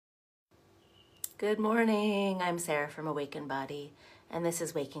Good morning. I'm Sarah from Awakened Body, and this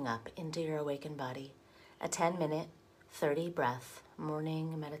is Waking Up into Your Awakened Body, a 10-minute, 30-breath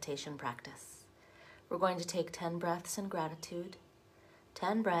morning meditation practice. We're going to take 10 breaths in gratitude,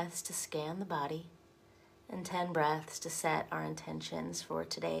 10 breaths to scan the body, and 10 breaths to set our intentions for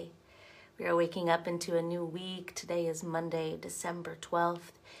today. We are waking up into a new week. Today is Monday, December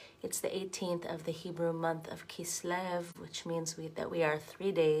 12th. It's the 18th of the Hebrew month of Kislev, which means that we are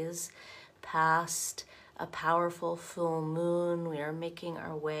 3 days past a powerful full moon. We are making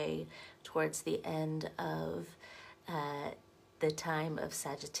our way towards the end of the time of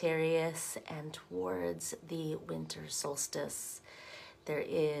Sagittarius and towards the winter solstice.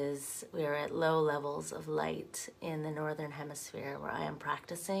 We are at low levels of light in the northern hemisphere where I am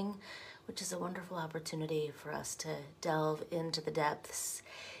practicing, which is a wonderful opportunity for us to delve into the depths.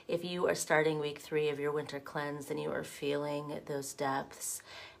 If you are starting week 3 of your winter cleanse, then you are feeling those depths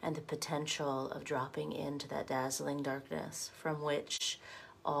and the potential of dropping into that dazzling darkness from which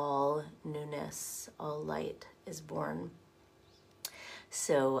all newness, all light is born.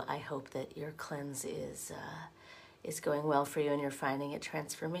 So I hope that your cleanse is going well for you and you're finding it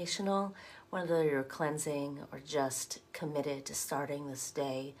transformational, whether you're cleansing or just committed to starting this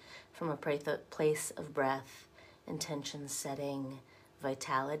day from a place of breath, intention setting,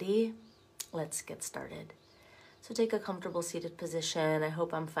 vitality. Let's get started. So take a comfortable seated position. I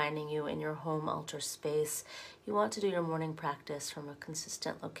hope I'm finding you in your home altar space. You want to do your morning practice from a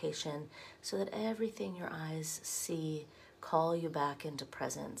consistent location so that everything your eyes see call you back into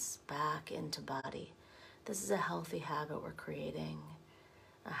presence, back into body. This is a healthy habit we're creating,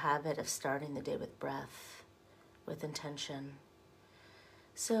 a habit of starting the day with breath, with intention.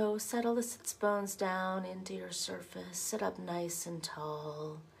 So settle the sits bones down into your surface, sit up nice and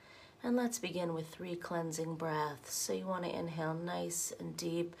tall, and let's begin with 3 cleansing breaths. So you want to inhale nice and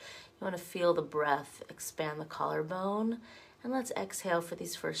deep. You want to feel the breath expand the collarbone, and let's exhale for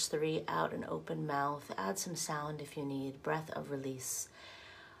these first 3 out an open mouth. Add some sound if you need, breath of release.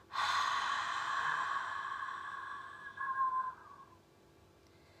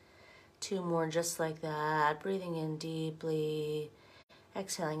 2 more just like that, breathing in deeply,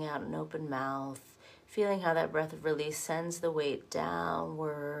 exhaling out an open mouth, feeling how that breath of release sends the weight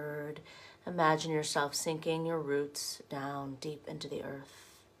downward. Imagine yourself sinking your roots down deep into the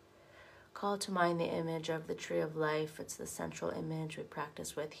earth. Call to mind the image of the tree of life. It's the central image we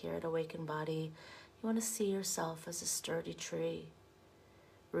practice with here at Awakened Body. You want to see yourself as a sturdy tree,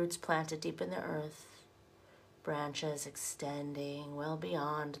 roots planted deep in the earth, branches extending well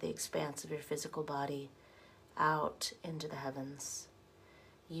beyond the expanse of your physical body, out into the heavens.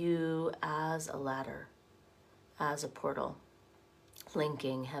 You as a ladder, as a portal,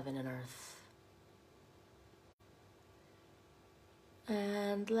 linking heaven and earth.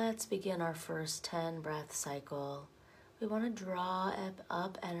 And let's begin our first 10 breath cycle. We want to draw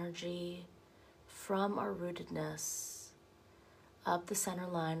up energy from our rootedness, up the center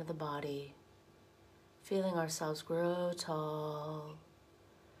line of the body, feeling ourselves grow tall,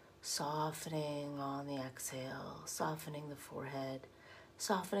 softening on the exhale, softening the forehead,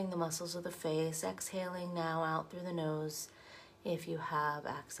 softening the muscles of the face, exhaling now out through the nose if you have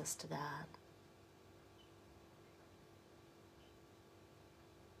access to that.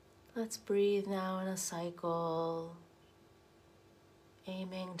 Let's breathe now in a cycle,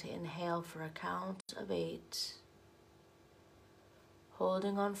 aiming to inhale for a count of 8,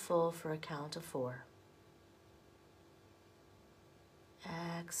 holding on full for a count of 4.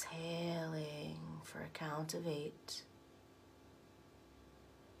 Exhaling for a count of 8.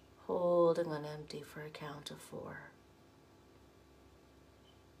 Holding on empty for a count of 4.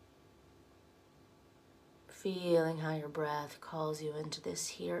 Feeling how your breath calls you into this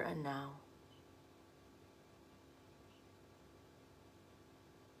here and now.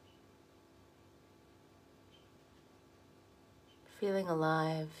 Feeling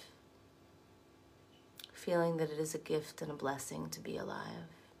alive. Feeling that it is a gift and a blessing to be alive.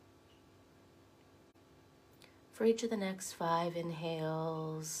 For each of the next 5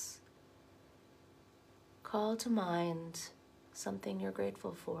 inhales, call to mind something you're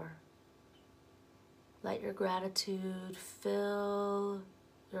grateful for. Let your gratitude fill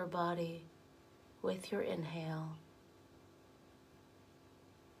your body with your inhale.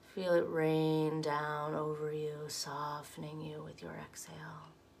 Feel it rain down over you, softening you with your exhale.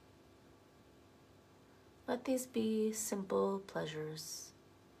 Let these be simple pleasures.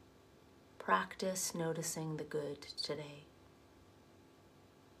 Practice noticing the good today.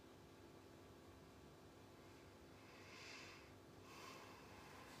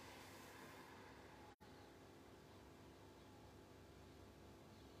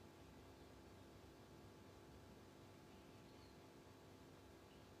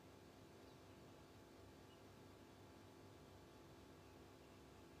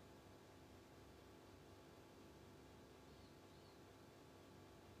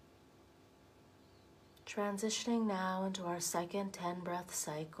 Transitioning now into our second 10-breath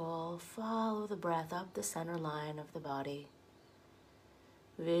cycle, follow the breath up the center line of the body.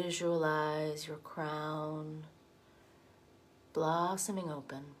 Visualize your crown blossoming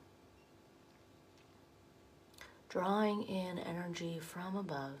open, drawing in energy from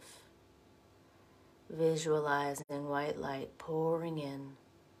above. Visualizing white light pouring in.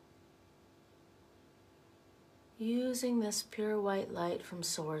 Using this pure white light from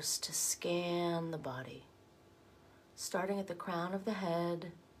source to scan the body, starting at the crown of the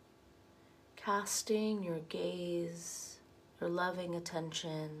head, casting your gaze, your loving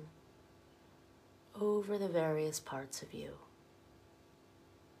attention over the various parts of you.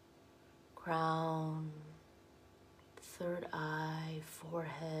 Crown, third eye,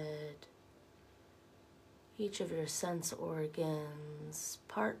 forehead, each of your sense organs,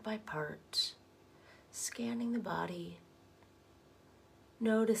 part by part, scanning the body,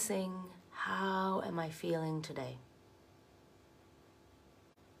 noticing how am I feeling today?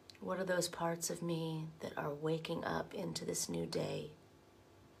 What are those parts of me that are waking up into this new day,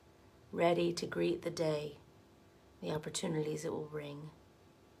 ready to greet the day, the opportunities it will bring?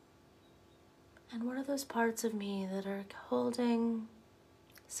 And what are those parts of me that are holding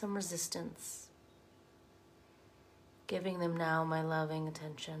some resistance? Giving them now my loving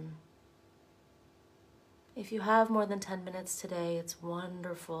attention. If you have more than 10 minutes today, it's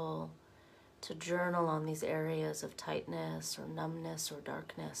wonderful to journal on these areas of tightness or numbness or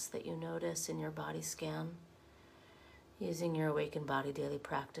darkness that you notice in your body scan using your Awakened Body Daily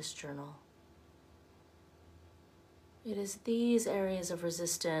Practice Journal. It is these areas of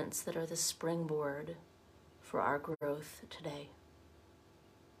resistance that are the springboard for our growth today.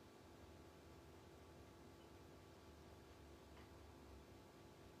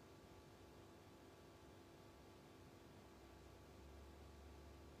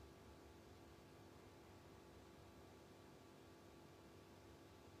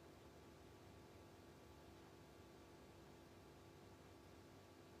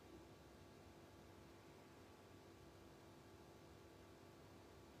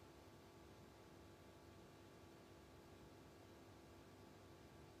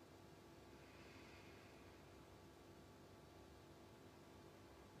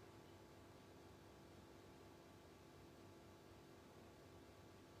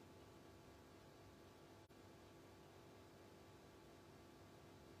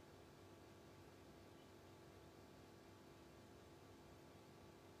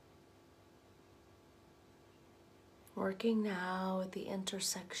 Working now at the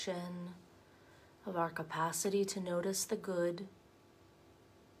intersection of our capacity to notice the good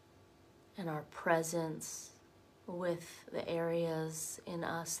and our presence with the areas in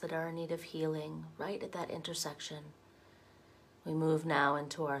us that are in need of healing, right at that intersection. We move now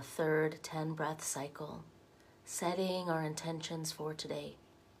into our third 10-breath cycle, setting our intentions for today.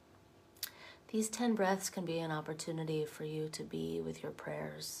 These 10 breaths can be an opportunity for you to be with your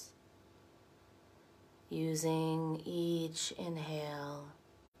prayers, using each inhale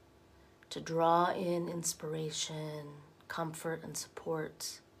to draw in inspiration, comfort, and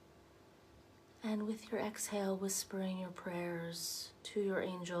support. And with your exhale, whispering your prayers to your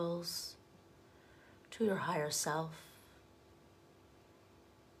angels, to your higher self.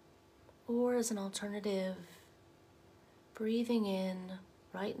 Or as an alternative, breathing in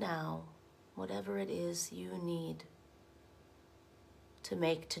right now, whatever it is you need to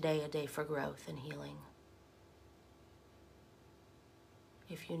make today a day for growth and healing.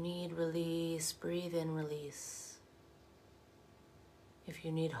 If you need release, breathe in release. If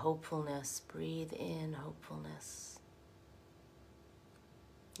you need hopefulness, breathe in hopefulness.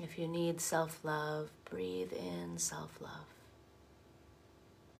 If you need self-love, breathe in self-love.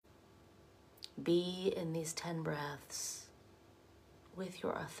 Be in these 10 breaths with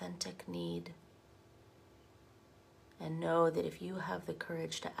your authentic need. And know that if you have the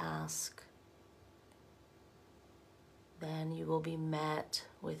courage to ask, then you will be met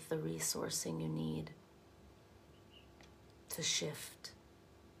with the resourcing you need to shift.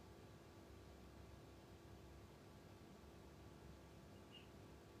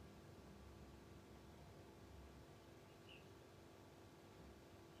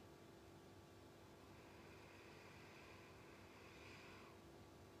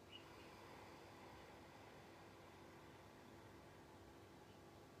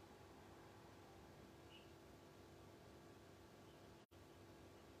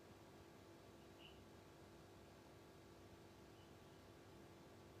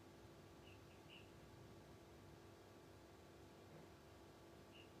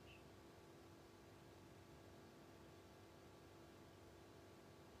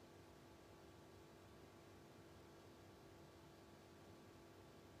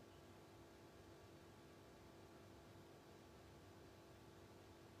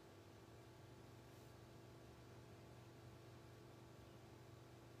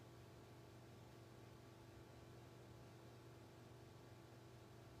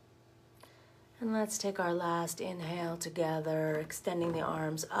 And let's take our last inhale together, extending the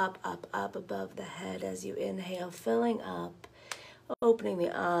arms up, up, up above the head as you inhale, filling up, opening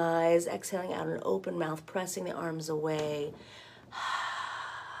the eyes, exhaling out an open mouth, pressing the arms away.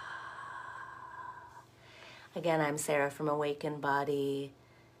 Again, I'm Sarah from Awakened Body.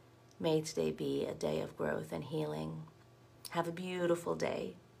 May today be a day of growth and healing. Have a beautiful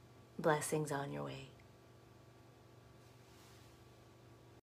day. Blessings on your way.